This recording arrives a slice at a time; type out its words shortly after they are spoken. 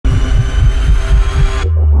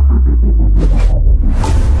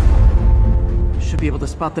be able to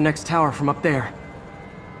spot the next tower from up there.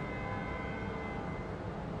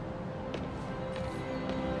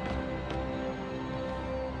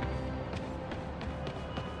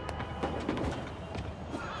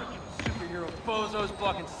 Superhero bozos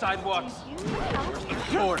blocking sidewalks.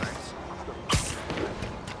 Orders.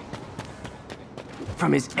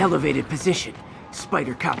 From his elevated position,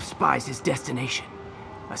 Spider Cop spies his destination.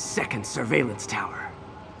 A second surveillance tower.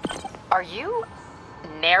 Are you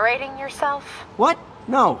narrating yourself? What?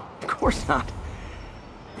 No, of course not.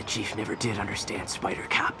 The Chief never did understand Spider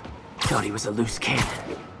Cop. Thought he was a loose cannon.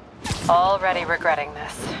 Already regretting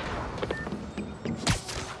this.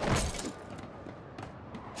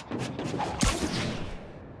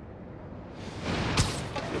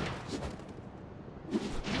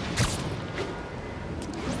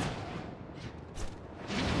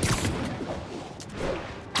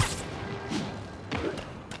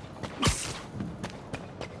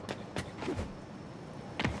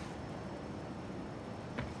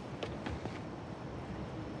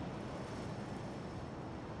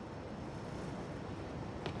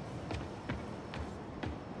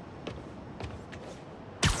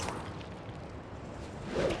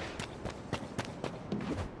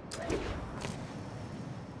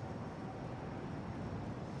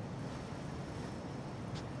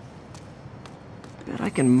 Bet I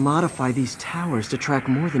can modify these towers to track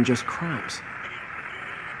more than just crimes.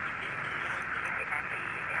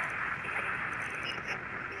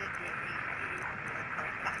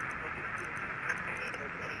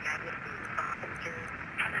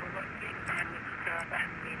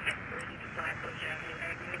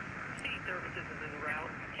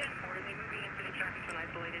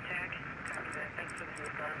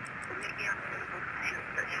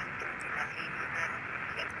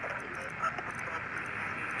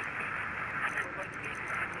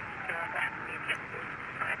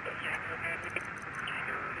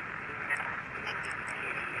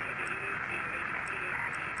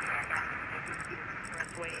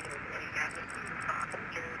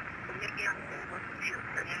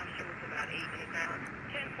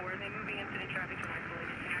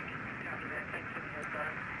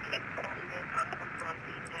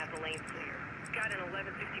 Got an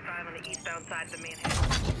 1165 on the eastbound side of the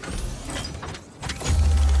Manhattan.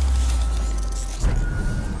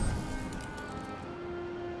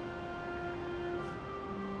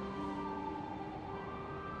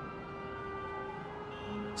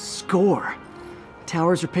 Score!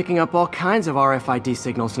 Towers are picking up all kinds of RFID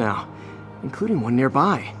signals now, including one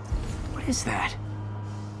nearby. What is that?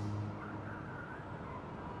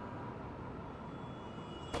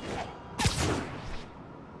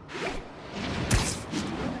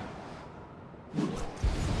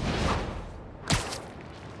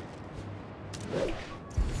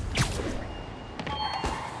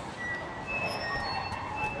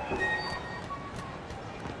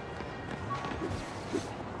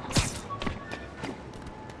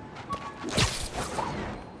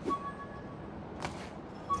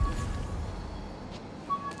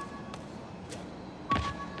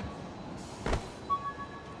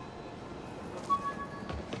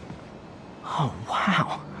 Oh,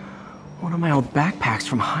 wow. One of my old backpacks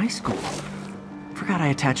from high school. Forgot I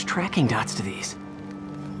attached tracking dots to these.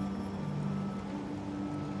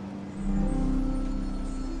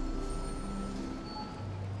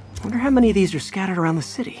 Wonder how many of these are scattered around the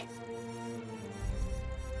city.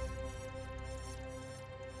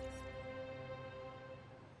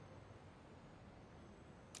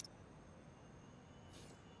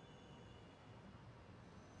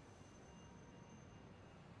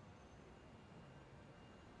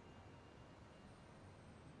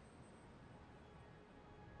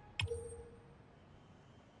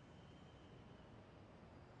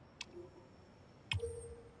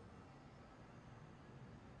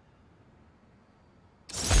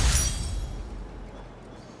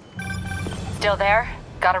 Still there?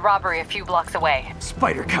 Got a robbery a few blocks away.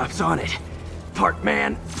 Spider Cop's on it. Part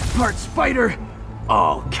man, part spider,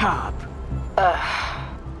 all cop.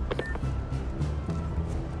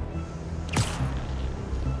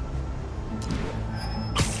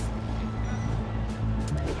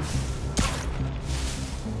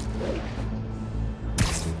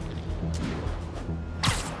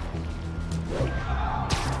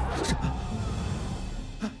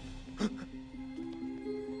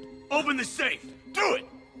 Open the safe! Do it!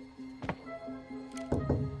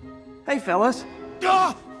 Hey, fellas.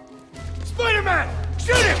 Ah! Spider-Man!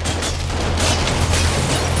 Shoot him!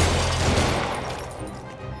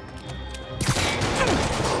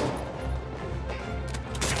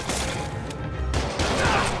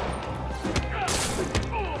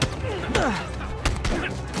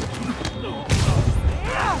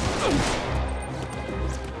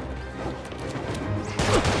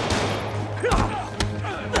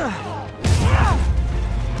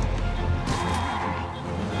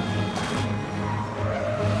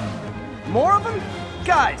 More of them?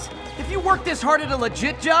 Guys, if you worked this hard at a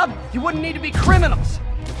legit job, you wouldn't need to be criminals.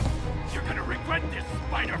 You're gonna regret this,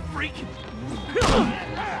 spider freak!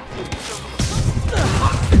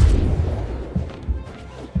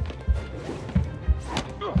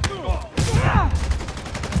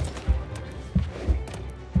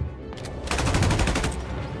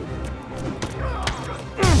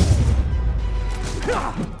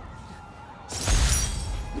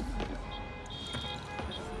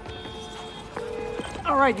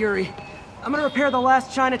 All right, Yuri. I'm gonna repair the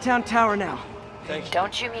last Chinatown tower now.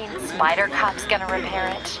 Don't you mean Spider Cop's gonna repair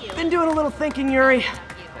it? Been doing a little thinking, Yuri.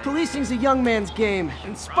 Policing's a young man's game,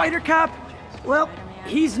 and Spider Cop, well,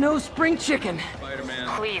 he's no spring chicken.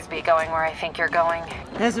 Please be going where I think you're going.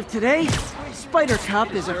 As of today, Spider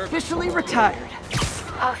Cop is officially retired.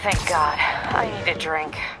 Oh, thank God. I need a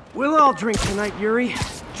drink. We'll all drink tonight, Yuri.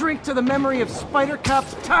 Drink to the memory of Spider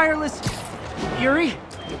Cop's tireless... Yuri?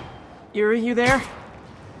 Yuri, you there?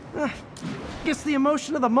 Guess the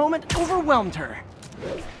emotion of the moment overwhelmed her.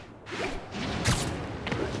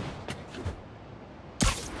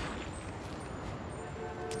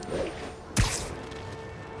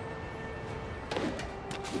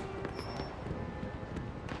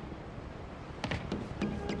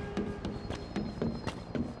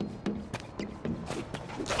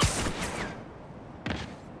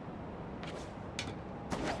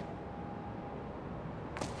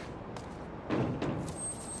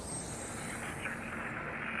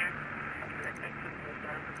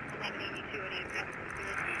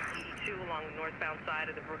 Along the northbound side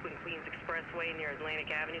of the Brooklyn-Queens Expressway near Atlantic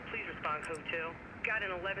Avenue. Please respond code 2. Got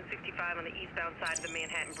an 1165 on the eastbound side of the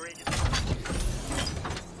Manhattan Bridge.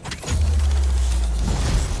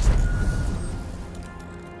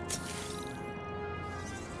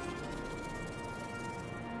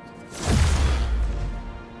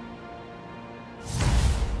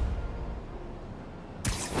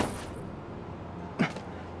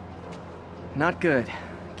 Not good.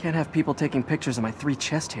 Can't have people taking pictures of my 3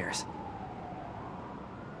 chest hairs.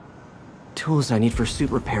 Tools I need for suit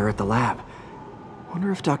repair at the lab.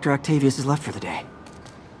 Wonder if Dr. Octavius is left for the day.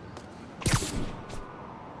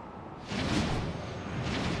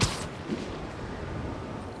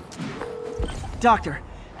 Doctor,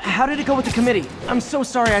 how did it go with the committee? I'm so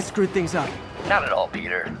sorry I screwed things up. Not at all,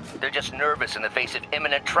 Peter. They're just nervous in the face of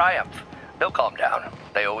imminent triumph. They'll calm down.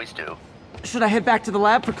 They always do. Should I head back to the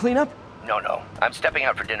lab for cleanup? No. I'm stepping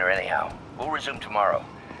out for dinner anyhow. We'll resume tomorrow.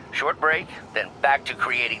 Short break, then back to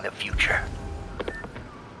creating the future.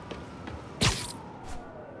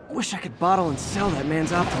 Wish I could bottle and sell that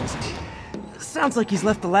man's optimism. Sounds like he's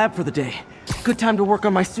left the lab for the day. Good time to work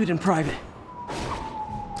on my suit in private.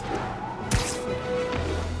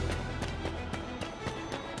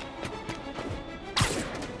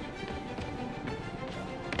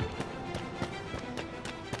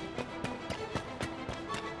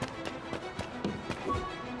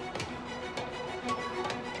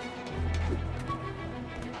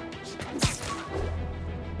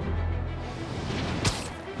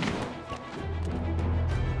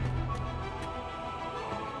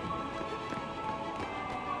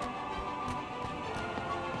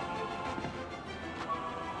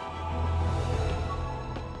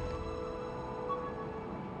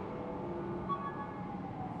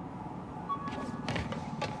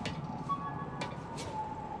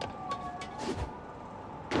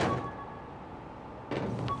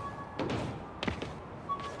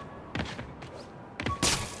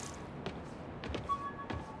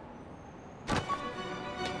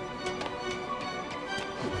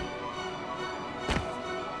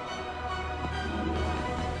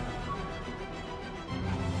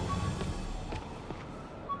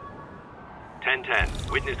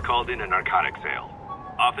 Witness called in a narcotic sale.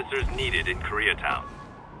 Officers needed in Koreatown.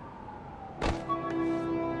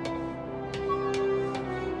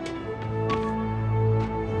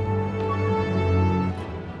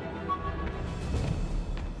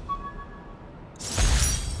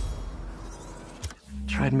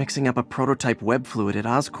 Tried mixing up a prototype web fluid at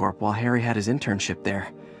Oscorp while Harry had his internship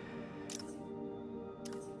there.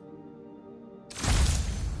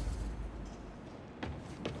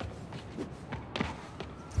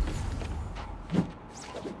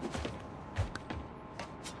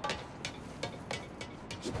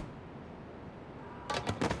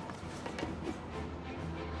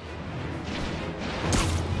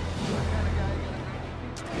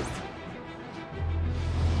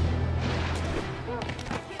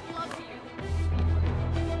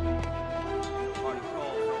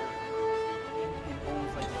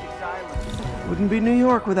 Wouldn't be New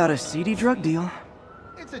York without a seedy drug deal.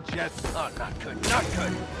 It's a Jets. Oh, not good, not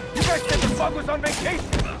good. You guys said the bug was on vacation.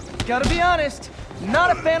 Gotta be honest,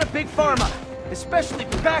 not a fan of Big Pharma. Especially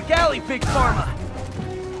back alley Big Pharma.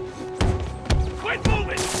 Quit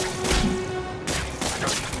moving!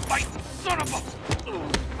 Fight, son of a...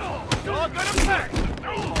 You're all gonna pay!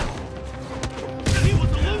 He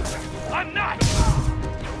was a loser! I'm not!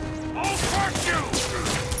 I'll crush you!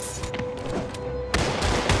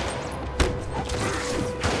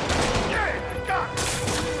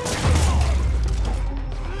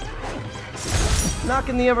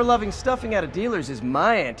 Knocking the ever-loving stuffing out of dealers is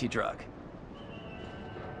my anti-drug.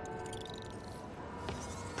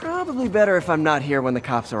 Probably better if I'm not here when the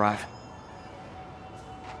cops arrive.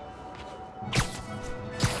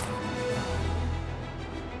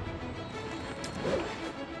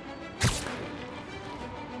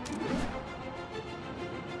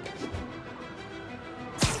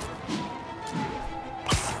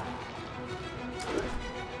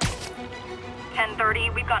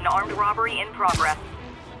 We've got an armed robbery in progress.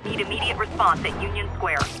 Need immediate response at Union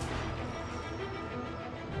Square.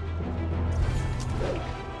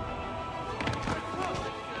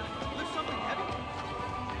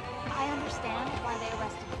 I understand why they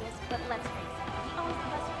arrested this, but let's face it, he owns the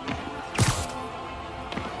best view.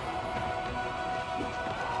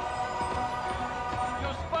 Yo,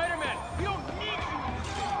 Spider-Man, we don't need you.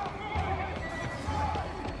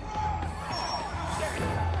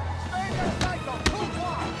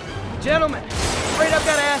 Gentlemen, afraid I've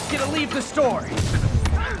got to ask you to leave the store.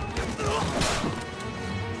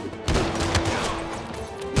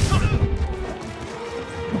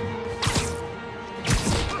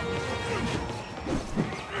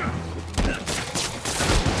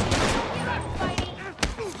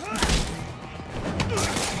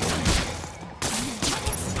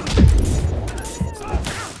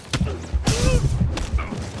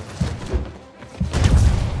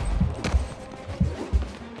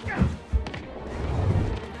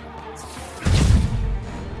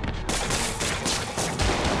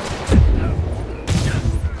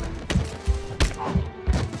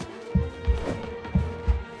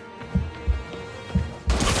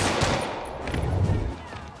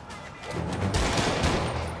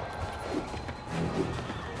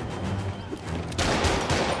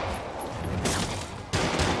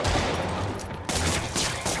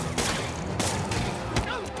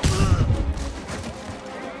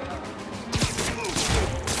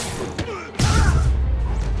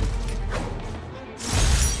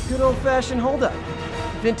 Good old-fashioned holdup.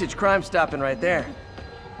 Vintage crime stopping right there.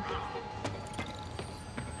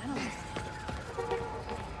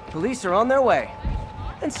 Police are on their way.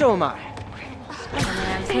 And so am I.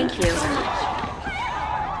 Thank you.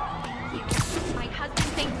 My husband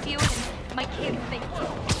thanks you, and my kids thank you.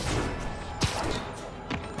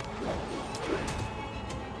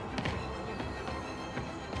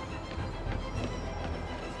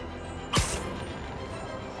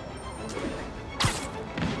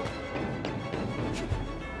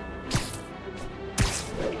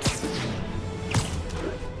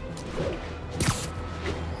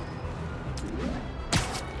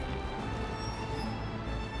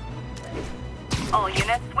 All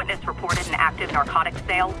units, witness reported an active narcotics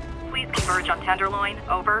sale. Please converge on Tenderloin.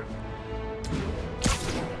 Over.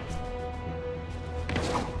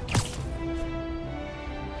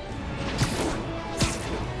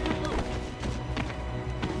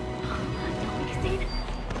 Save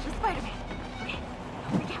the Spider-Man. Okay,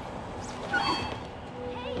 freak out.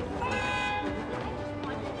 Hey, Spider-Man!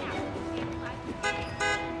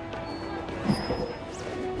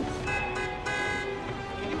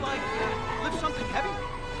 Can you, like, lift something heavy?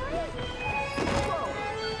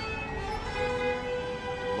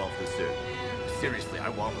 Love the suit. Seriously, I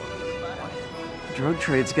want one. Drug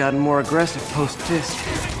trade's gotten more aggressive post-Fisk.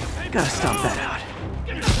 Gotta stomp that out.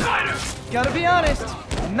 Gotta be honest,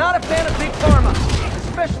 I'm not a fan of Big Pharma.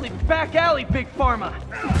 Especially back alley Big Pharma.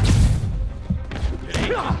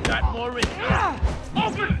 Got more in you.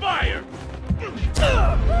 Open fire!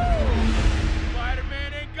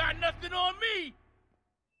 Spider-Man ain't got nothing on me!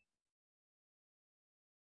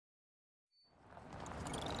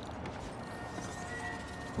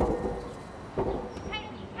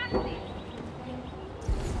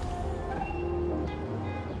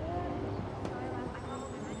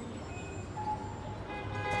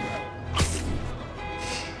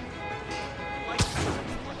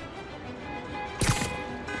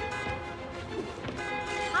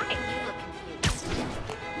 Hi, you look confused.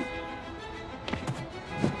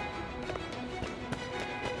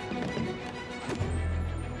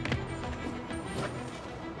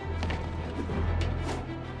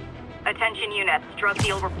 Attention units, drug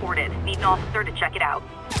deal reported. Need an officer to check it out.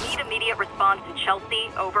 Need immediate response to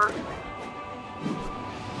Chelsea, over.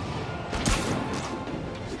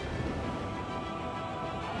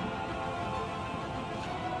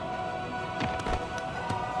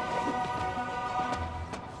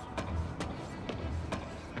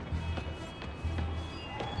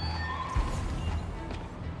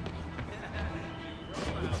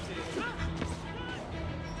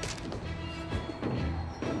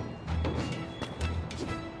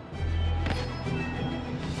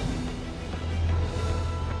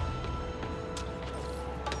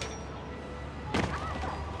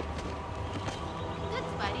 Good,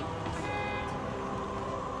 Spidey.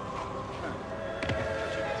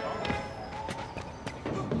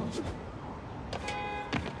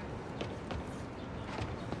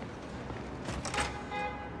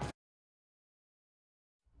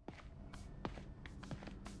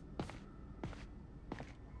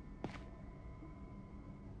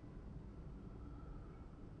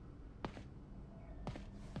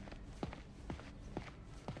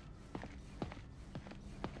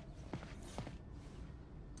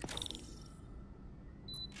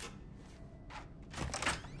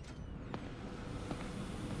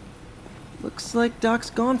 Looks like Doc's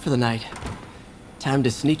gone for the night. Time to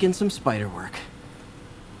sneak in some spider work.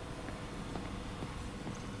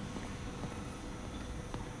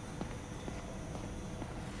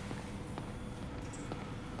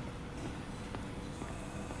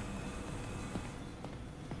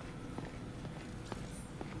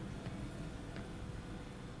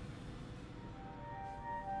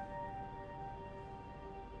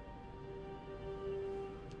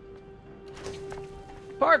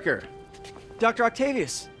 Parker! Dr.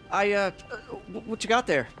 Octavius, what you got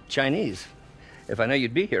there? Chinese. If I know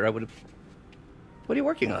you'd be here, I would have... What are you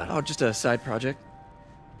working on? Oh, just a side project.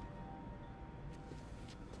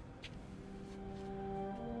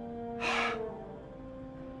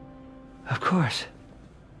 Of course.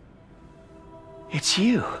 It's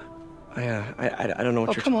you. I don't know what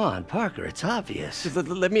Oh, you're... come on, Parker, it's obvious. Just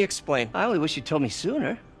let me explain. I only wish you'd told me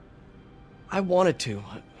sooner. I wanted to,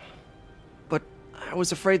 but I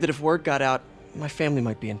was afraid that if word got out, my family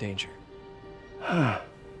might be in danger. Huh.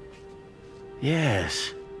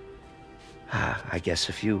 Yes. I guess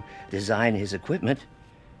if you design his equipment,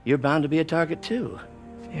 you're bound to be a target too.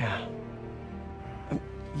 Yeah.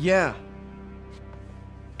 Yeah.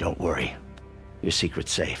 Don't worry. Your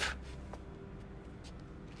secret's safe.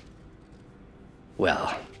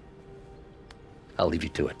 Well, I'll leave you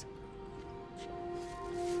to it.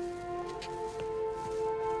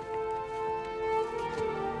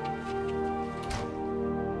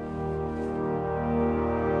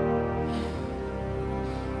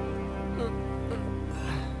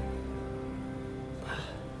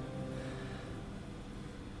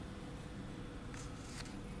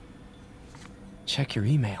 Check your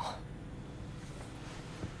email.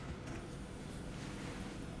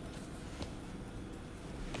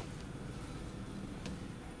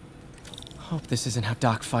 Hope this isn't how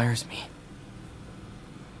Doc fires me.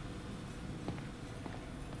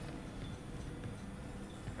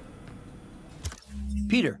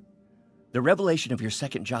 Peter, the revelation of your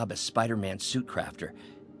second job as Spider-Man suit crafter,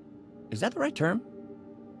 is that the right term?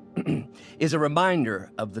 Is a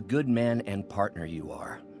reminder of the good man and partner you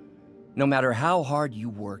are. No matter how hard you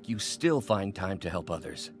work, you still find time to help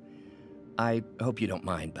others. I hope you don't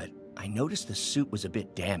mind, but I noticed the suit was a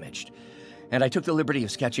bit damaged, and I took the liberty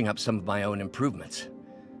of sketching up some of my own improvements.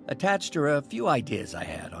 Attached are a few ideas I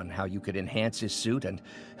had on how you could enhance his suit and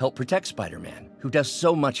help protect Spider-Man, who does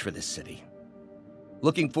so much for this city.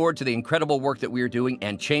 Looking forward to the incredible work that we are doing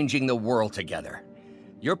and changing the world together.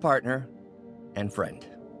 Your partner and friend,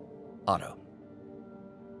 Otto.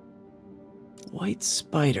 White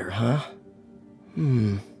spider, huh?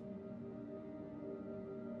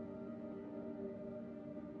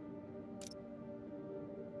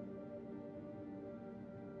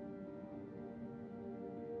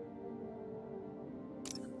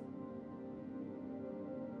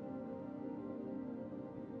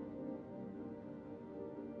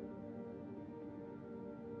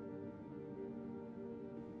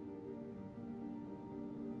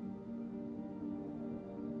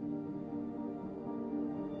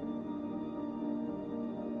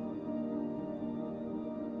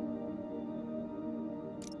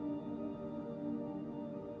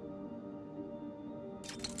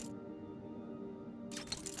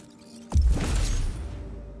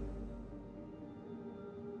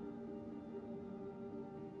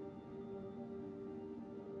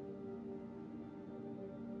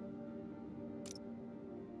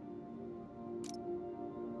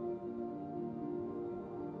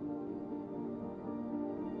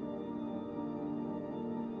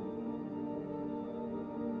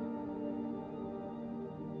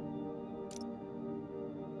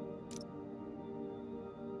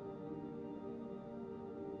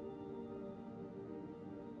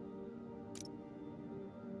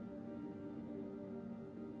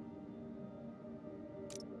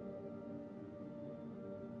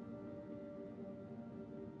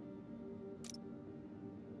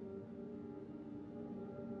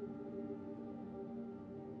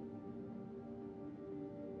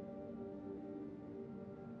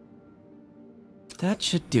 That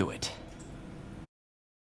should do it.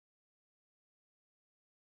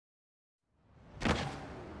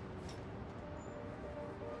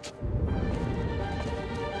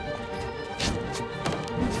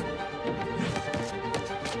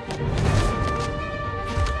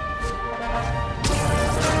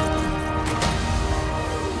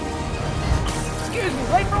 Excuse me,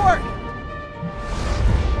 late for work!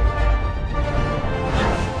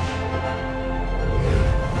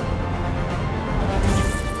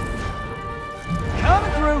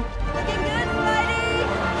 Coming through! Looking good, Spidey!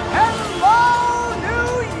 Hello,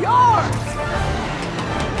 New York!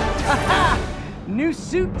 Haha! New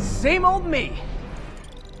suit, same old me.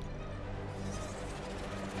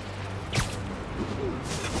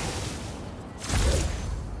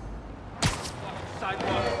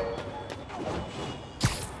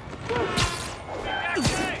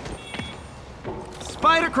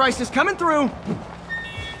 Spider crisis coming through.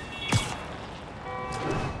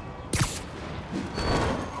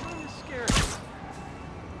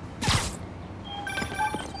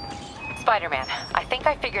 Spider-Man, I think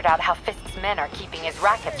I figured out how Fist's men are keeping his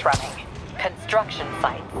rackets running. Construction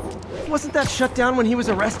sites. Wasn't that shut down when he was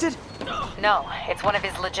arrested? No, it's one of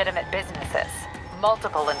his legitimate businesses.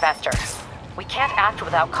 Multiple investors. We can't act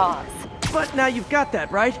without cause. But now you've got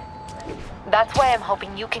that, right? That's why I'm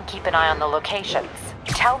hoping you can keep an eye on the locations.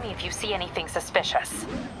 Tell me if you see anything suspicious.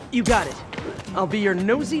 You got it. I'll be your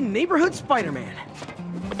nosy neighborhood Spider-Man.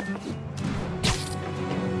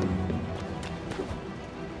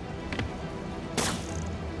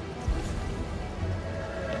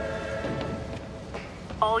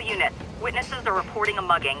 All units. Witnesses are reporting a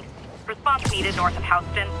mugging. Response needed north of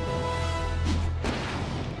Houston.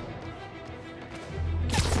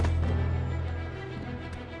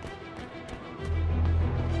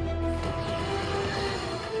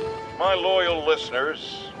 My loyal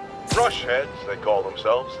listeners, brushheads they call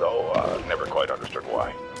themselves, though never quite understood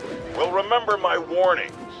why, will remember my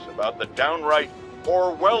warnings about the downright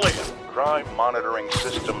Orwellian crime monitoring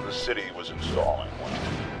system the city was installing.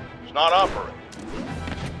 It's not operating.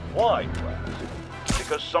 Why, you ask?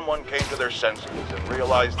 Because someone came to their senses and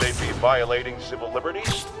realized they'd be violating civil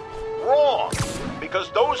liberties? Wrong!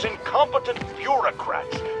 Because those incompetent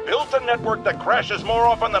bureaucrats built a network that crashes more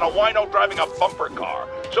often than a wino driving a bumper car.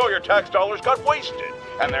 So your tax dollars got wasted,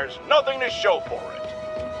 and there's nothing to show for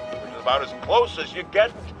it. Which is about as close as you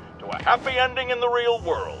get to a happy ending in the real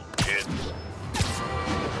world, kids.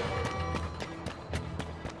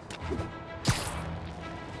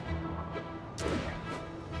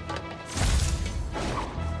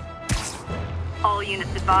 All units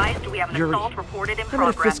advised, we have an Yuri, assault reported in I'm at a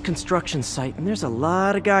progress. Fisk construction site, and there's a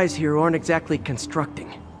lot of guys here who aren't exactly constructing.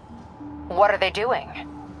 What are they doing?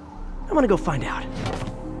 I'm gonna go find out.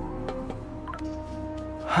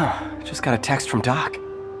 Huh, just got a text from Doc.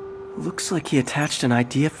 Looks like he attached an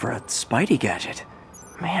idea for a Spidey gadget.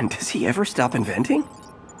 Man, does he ever stop inventing?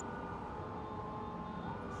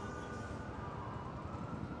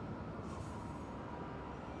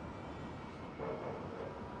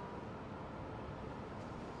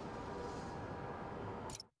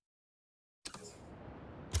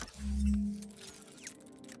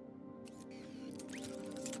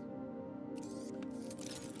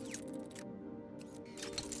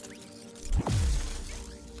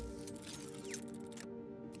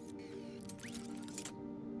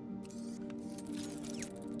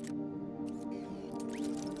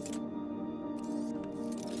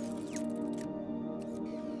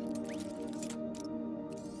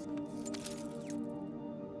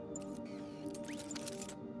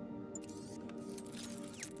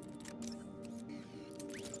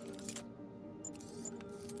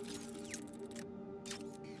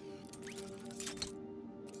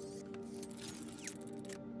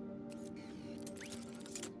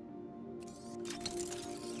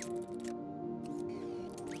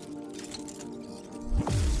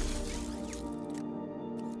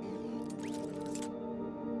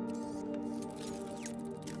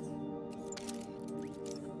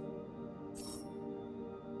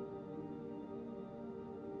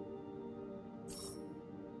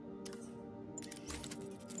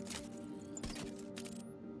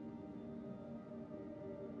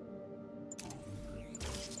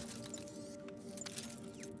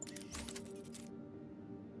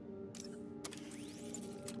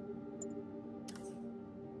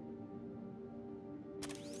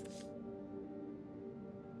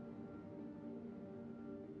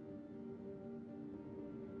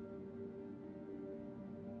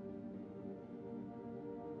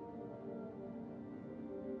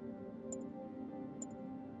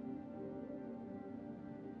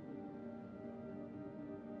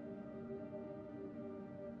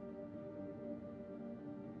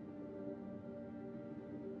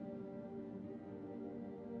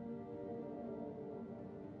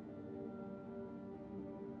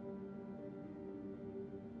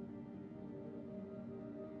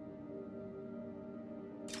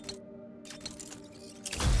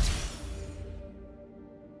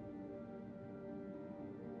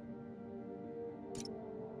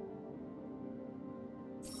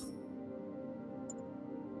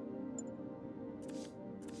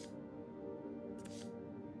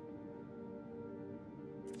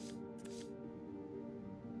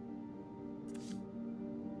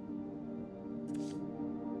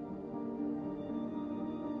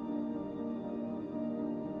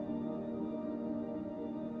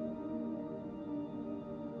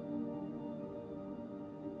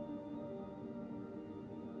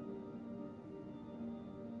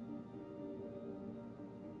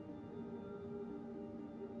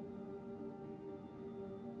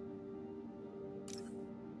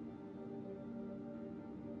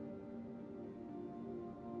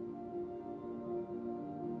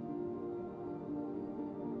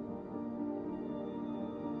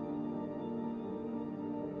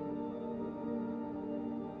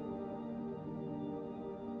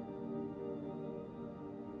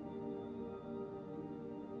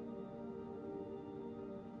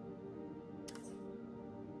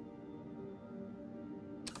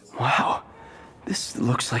 Wow, this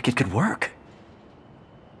looks like it could work.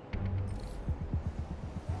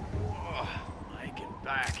 Leg and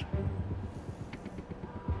back.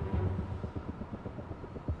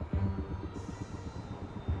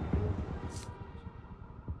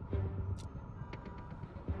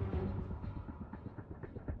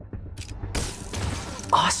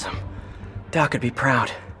 Awesome. Doc would be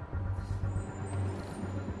proud.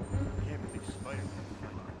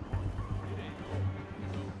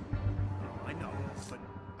 I know, but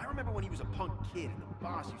I remember when he was a punk kid and the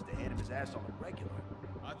boss used to hand him his ass on the regular.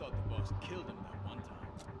 I thought the boss killed him that one time.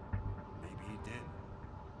 Maybe he did.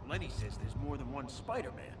 Lenny says there's more than one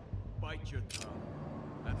Spider-Man. Bite your tongue.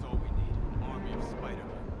 That's all we need. An army of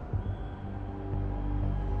Spider-Man.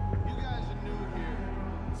 You guys are new here,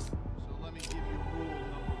 so let me give you rule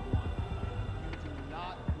number 1. You do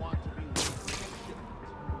not want to be late for a shipment.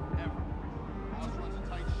 Ever. Boss runs a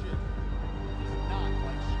tight ship. He does not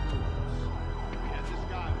like screw-ups. We had this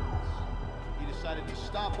guy once. He decided to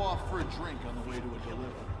stop off for a drink on the way to a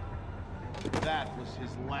delivery. That was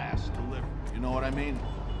his last delivery. You know what I mean?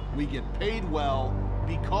 We get paid well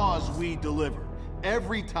because we deliver.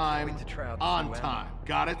 Every time, on time.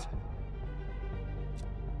 Got it?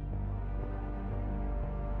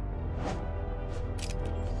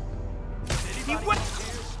 He went!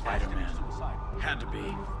 Spider-Man. Had to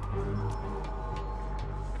be.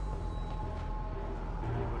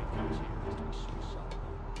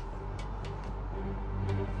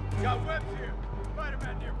 Got webs here.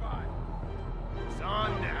 Spider-Man nearby. It's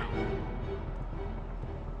on now.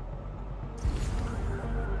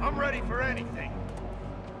 I'm ready for anything.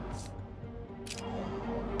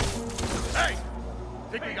 Hey!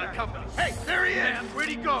 Think we got company. Hey, there he is! Where'd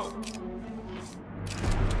he go?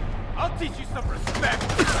 I'll teach you some respect.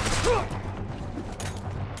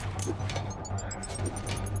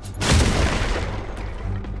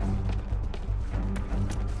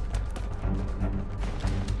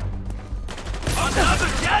 Another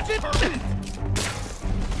gadget?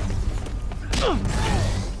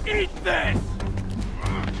 Eat this!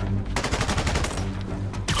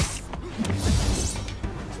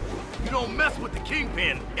 You don't mess with the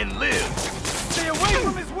Kingpin and live. Stay away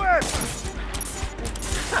from his web!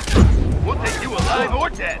 We'll take you alive or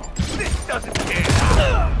dead. This doesn't care.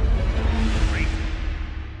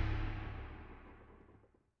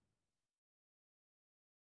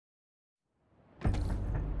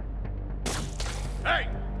 Hey!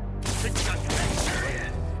 Think we got connection? There he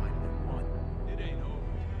is. It ain't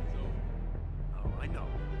over. It's over. Oh, I know.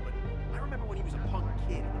 But I remember when he was a punk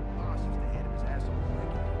kid and the boss used to hand him his ass on the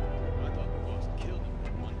regular. I thought the boss killed him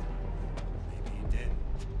that one time. Maybe he did.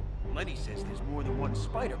 Lenny says there's more than one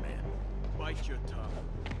Spider-Man. Bite your tongue.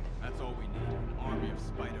 That's all we need. An army of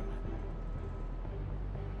Spider-Man.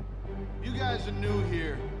 You guys are new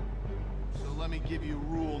here, so let me give you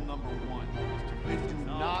rule number 1. You do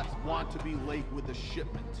not want to be late with a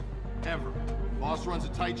shipment. Ever. Boss runs a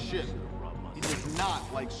tight ship. He does not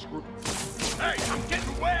like screw... Hey, I'm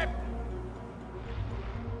getting wet!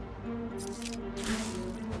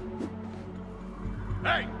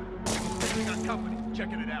 Hey! We got company.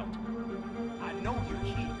 Checking it out. I know you're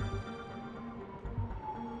here.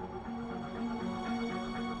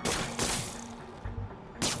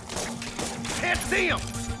 Can't see him!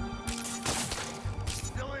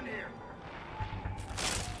 Still in here.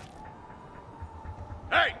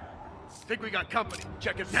 Hey! Think we got company.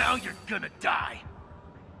 Check it. Now you're gonna die.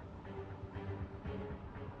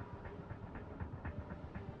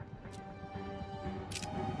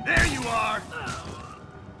 There you are!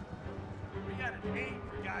 We got a name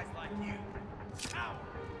for guys like you. Power.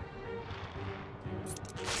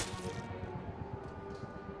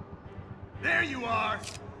 There you are!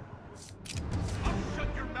 I'll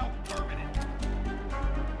shut your mouth permanent.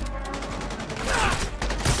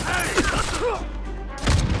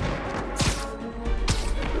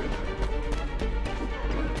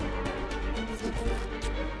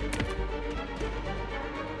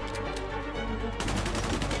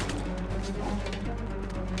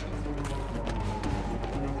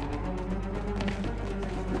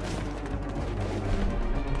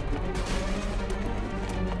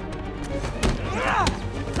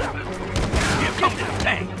 Here comes the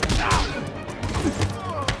tank!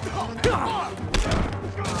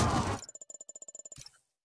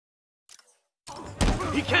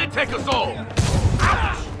 He can't take us all!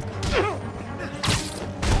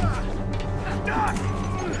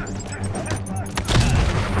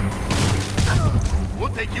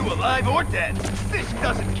 We'll take you alive or dead. This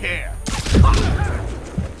doesn't care.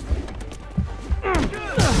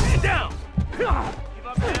 Stand down! Give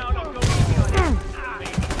up now, don't go easy on you.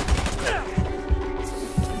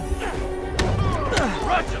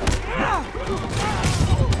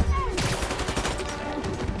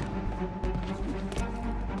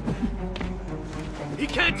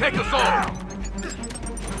 can't take us all!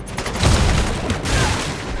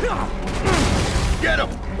 Get him!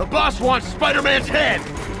 The boss wants Spider-Man's head!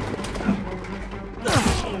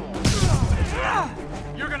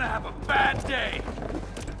 You're gonna have a bad day!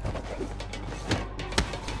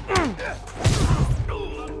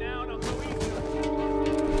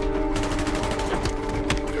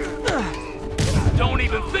 Don't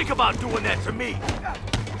even think about doing that to me!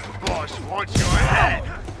 The boss wants your head!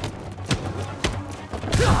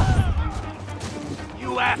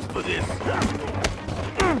 You asked for this!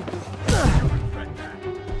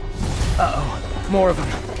 Uh-oh, more of them.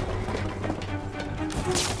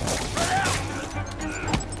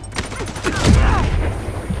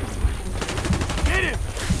 Hit him!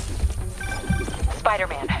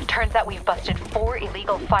 Spider-Man, turns out we've busted 4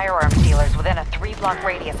 illegal firearms dealers within a 3-block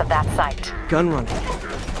radius of that site. Gun running.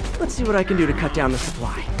 Let's see what I can do to cut down the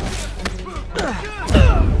supply.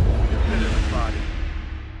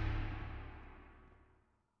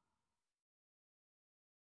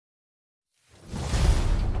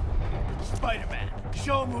 Spider-Man,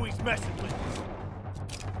 show him who he's messing with.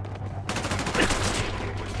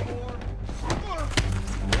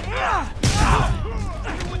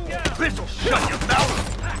 This'll shut your mouth!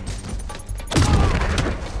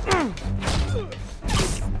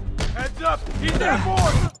 Heads up! He's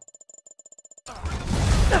airborne!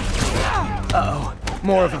 Uh-oh,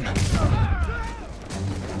 more of them.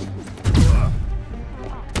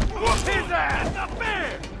 Whoop his ass! Not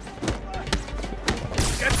fair!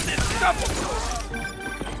 Get this stuff!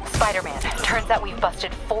 Spider-Man, turns out we've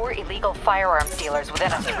busted 4 illegal firearms dealers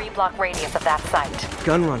within a 3-block radius of that site.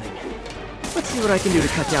 Gun running. Let's see what I can do to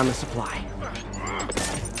cut down the supply.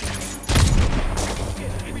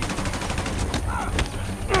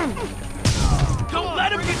 Don't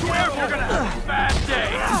let him get you airborne! You're gonna have a bad day!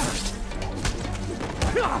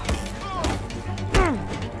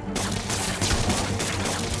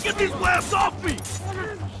 Get these laughs off me!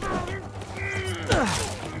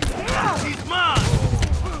 He's mine!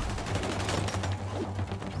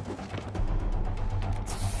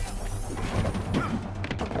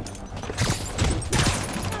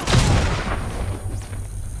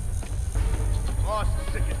 Boss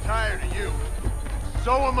is sick and tired of you.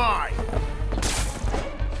 So am I.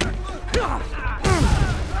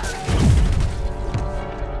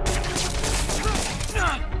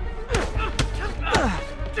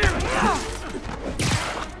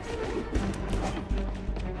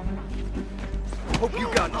 Hope you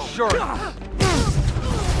got insurance.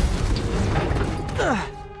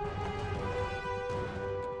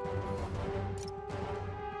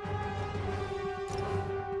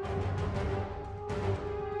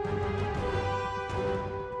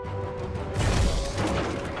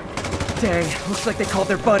 Dang, looks like they called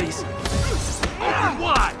their buddies. Open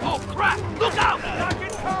wide! Oh crap! Look out!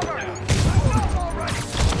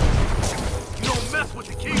 You don't mess with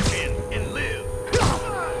the Kingpin and live.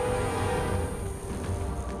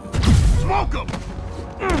 Smoke him!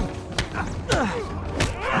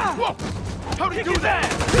 Whoa! How'd he do that?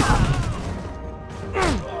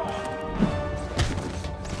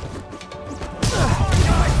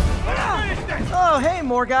 Oh, hey,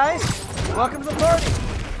 more guys. Welcome to the party.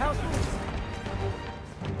 How's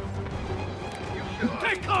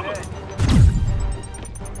Take cover!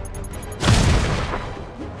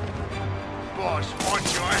 Boss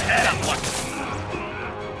wants your head.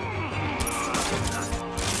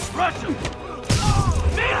 Rush him!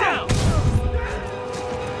 Stay down!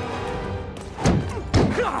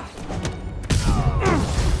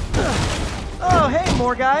 Oh, hey,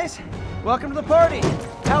 more guys. Welcome to the party.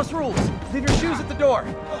 House rules. Leave your shoes at the door.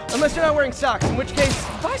 Unless you're not wearing socks, in which case,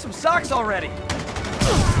 buy some socks already.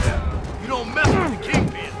 You don't mess with the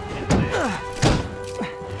Kingpin and live.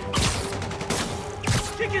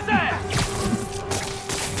 Kick his ass!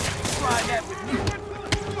 Try that with me.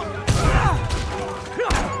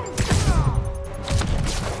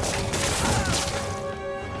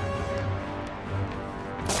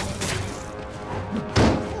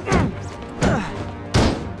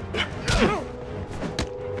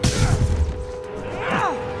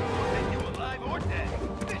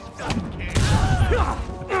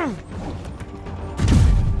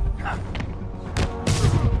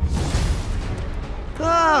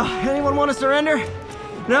 Oh, anyone want to surrender?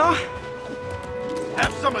 No?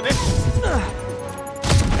 Have some of this.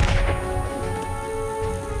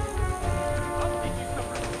 I'll teach you some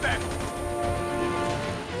respect.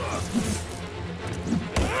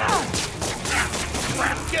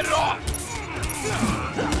 Crap, get it off!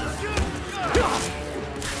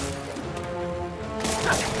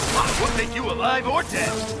 We'll take you alive or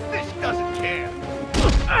dead. This doesn't care.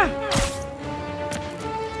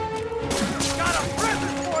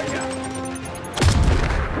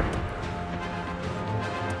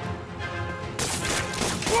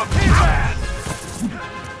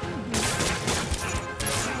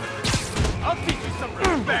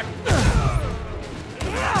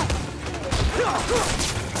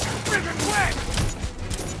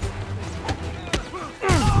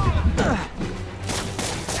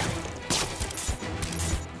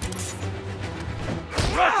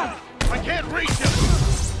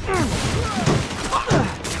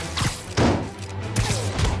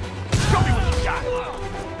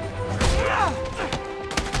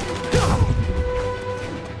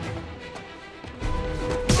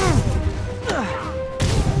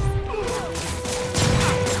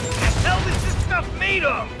 Eat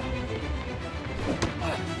 'em!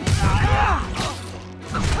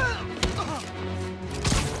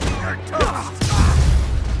 You're toast!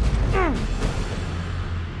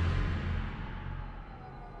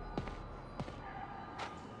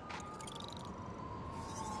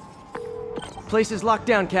 Place is locked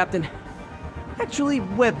down, Captain. Actually,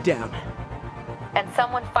 webbed down. And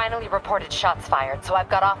someone finally reported shots fired, so I've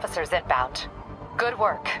got officers inbound. Good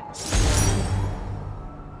work.